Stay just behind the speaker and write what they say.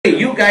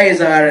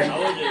guys are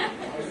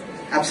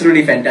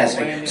absolutely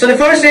fantastic. So the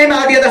first name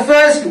out here, the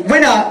first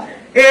winner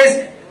is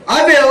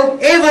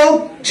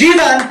Evil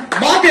Jeevan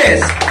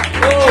Martis.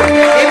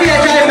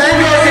 ABHI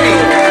Bangalore City.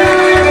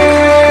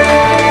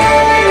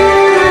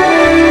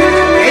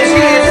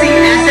 HDFC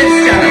Assets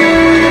Channel.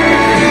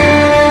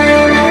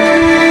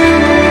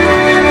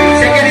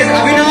 Second is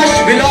Avinash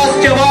Vilas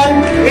Chavan,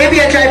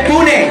 ABHI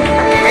Pune,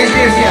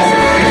 HDFC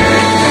Assets.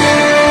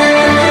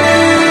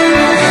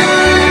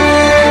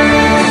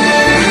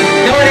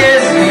 Third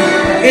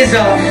is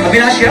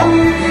Avinash here?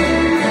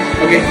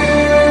 Okay.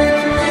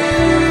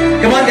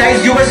 Come on guys,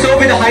 you must serve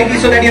with the high tea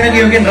so that you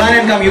can run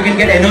and come, you can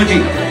get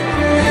energy.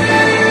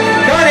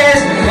 Third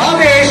is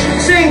Bhavesh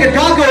Singh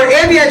Thakur,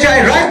 ABHI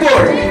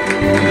Raipur.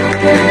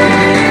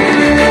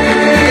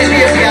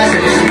 HDFC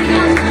Assets.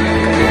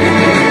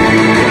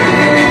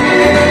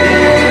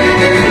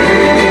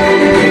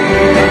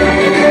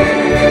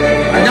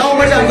 And now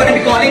I'm going to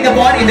be calling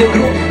upon in a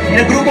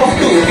group of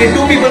two. Okay,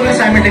 two people will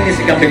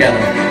simultaneously come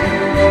together.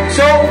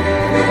 So,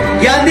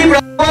 Gyandeep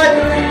Rawat,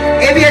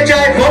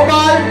 ABHI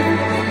Bhopal,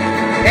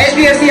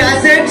 HDFC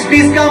Assets,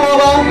 please come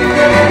over.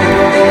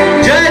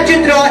 Jaya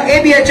Chitra,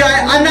 ABHI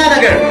Anna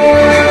Nagar.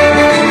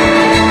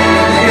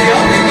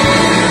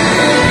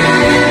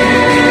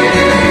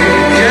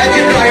 Jaya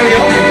Chitra, are you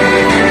here?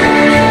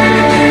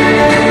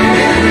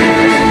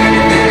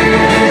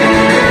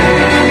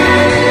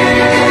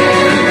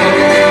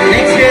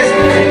 Next is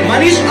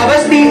Manish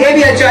Avasti,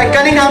 ABHI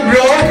Cunningham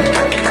Road,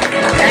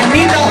 and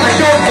Neeta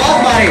Ashok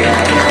Bhavmare,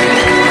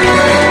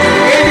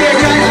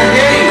 ABHI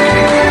Andheri.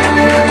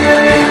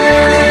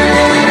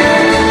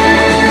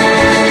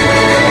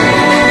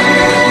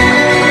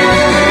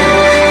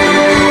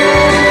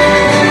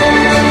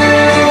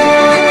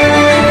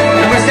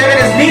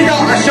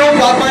 Ashok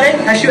Bhavmare,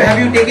 have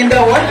you taken the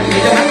award?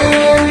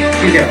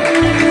 She's here.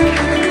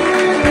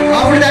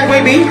 After that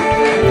will be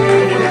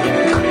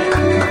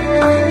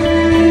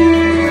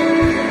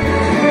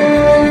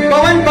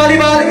Pawan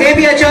Paliwal,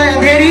 ABHI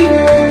Andheri.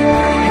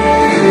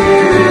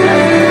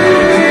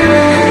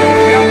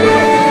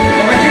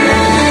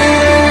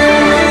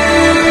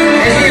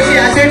 HDFC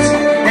Assets.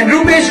 And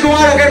Rupesh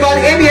Kumar Agarwal,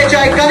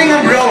 ABHI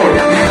Cunningham Road.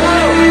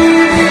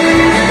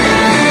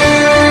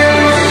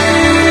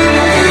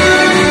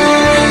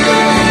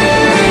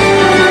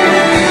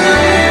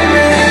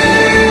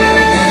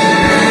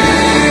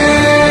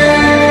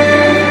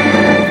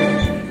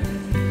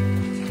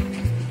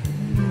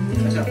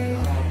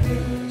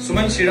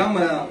 Shriram,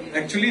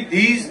 actually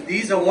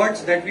these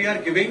awards that we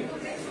are giving,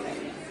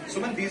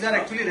 Suman, these are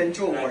actually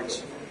Rencho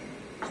awards.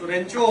 So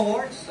Rencho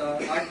awards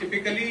are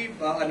typically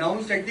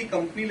announced at the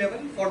company level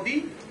for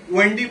the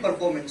OND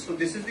performance. So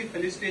this is the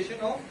felicitation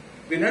of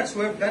winners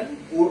who have done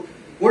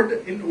good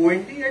in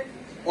OND at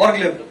org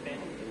level.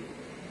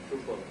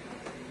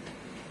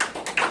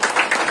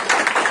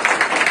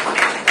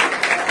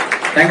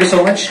 Thank you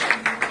so much.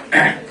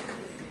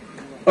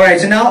 Alright,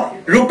 so now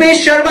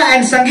Rupesh Sharma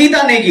and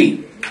Sangeeta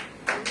Negi.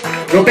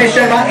 Rupesh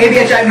Sharma,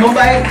 ABHI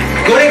Mumbai,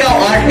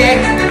 Goregaon Artec,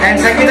 and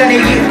Sangeeta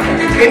Negi,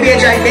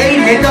 ABHI Delhi,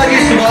 Netaji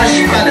Subhash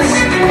Palace,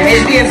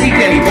 HDFC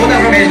Delhi. Both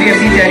are from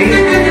HDFC Delhi.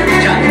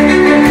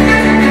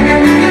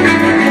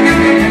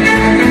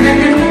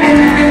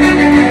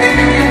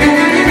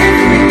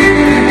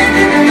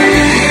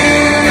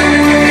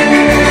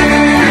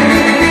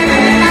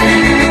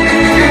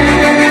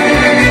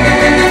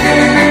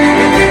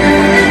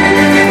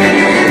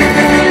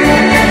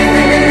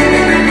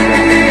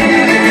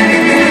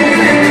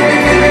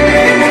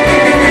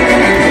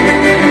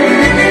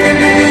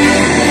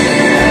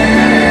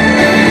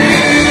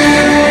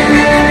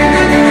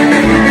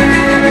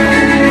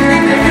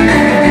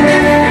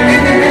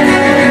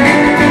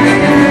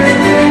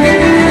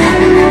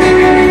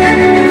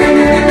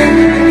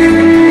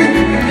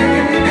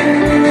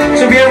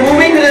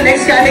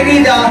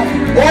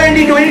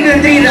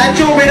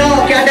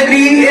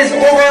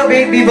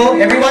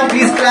 Everyone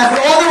please clap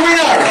for all the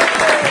winners.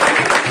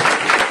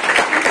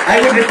 I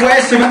would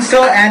request Suman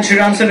sir and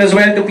Shriram sir as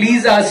well to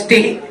please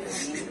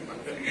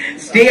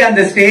stay on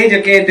the stage,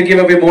 okay, to give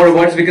away more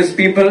awards, because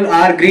people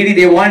are greedy.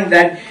 They want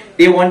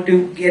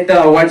to get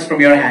the awards from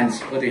your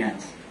hands, both your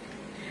hands.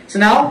 So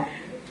now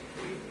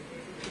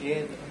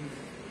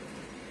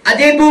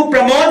Adepu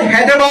Pramod,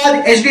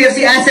 Hyderabad,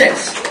 HDFC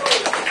Assets.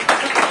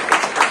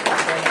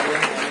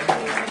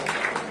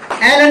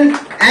 Alan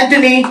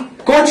Anthony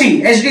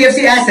Kochi,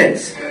 HDFC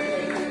Assets.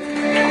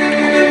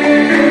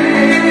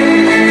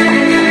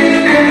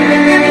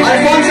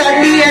 Alfonso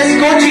T.S.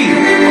 Kochi.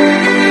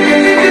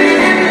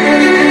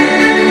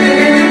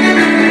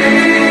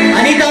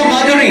 Anita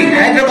Madhuri,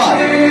 Hyderabad.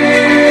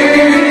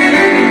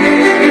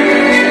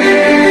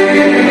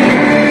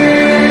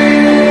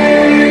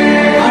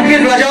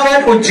 Ankit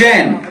Rajawat,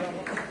 Ujjain.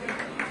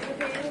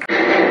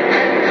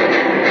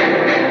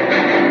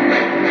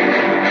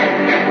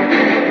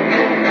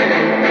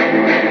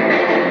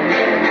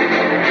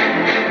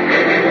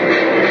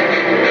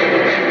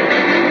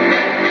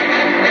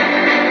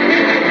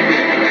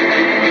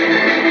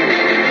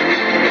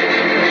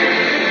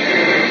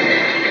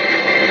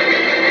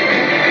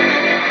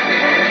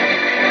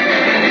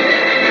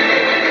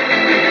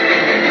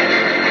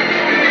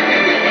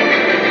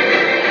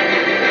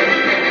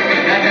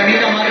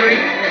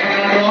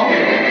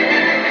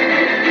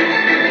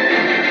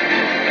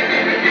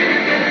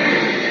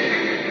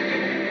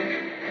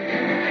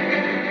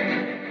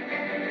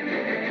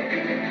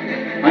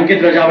 Ankit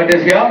Rajawat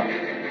is here.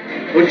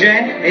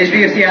 Ujjain,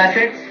 HDFC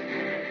Assets.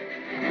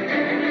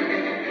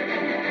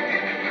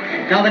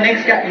 Now the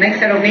next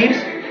set of names.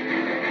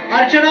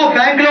 Archana,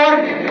 Bangalore.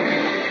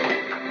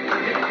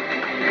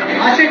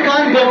 Ashik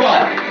Khan,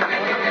 Bhopal.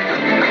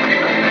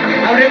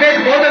 I've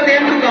requested both of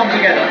them to come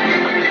together.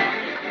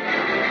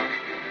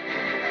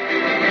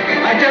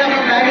 Archana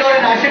from Bangalore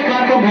and Ashik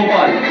Khan from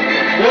Bhopal.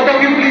 Both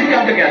of you please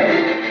come together.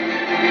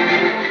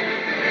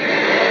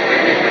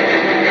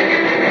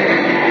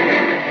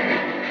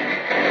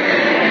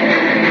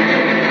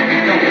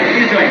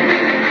 Please join.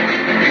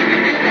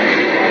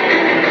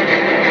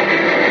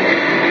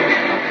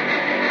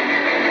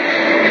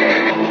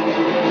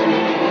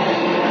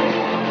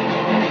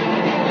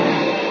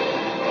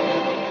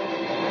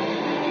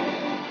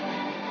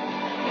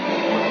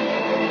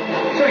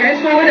 So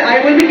henceforward, I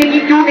will be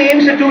taking two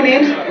names.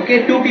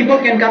 Okay, two people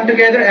can come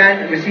together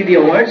and receive the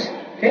awards.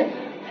 Okay.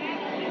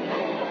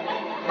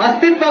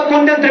 Astitva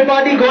Kundan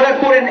Tripathi,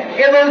 Gorakhpur, and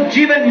Eval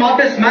Jeevan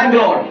Mathis,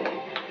 Mangalore.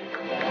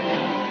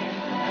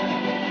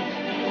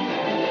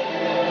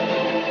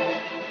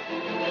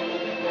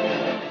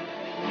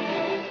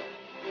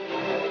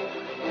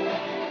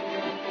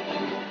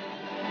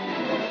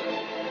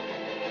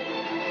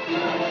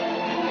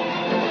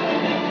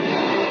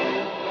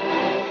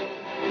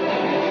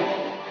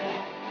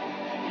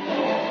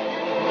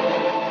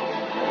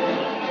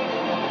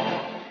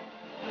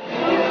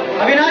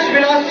 Avinash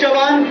Vilas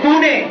Chavan,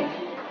 Pune.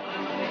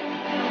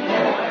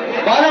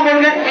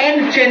 Balamurugan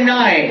N,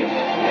 Chennai.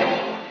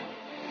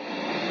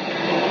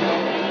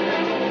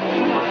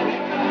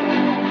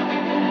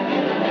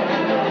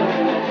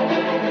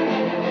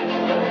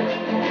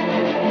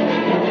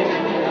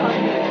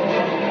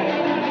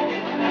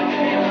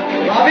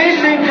 Bhavesh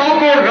Singh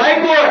Thakur,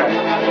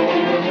 Raipur.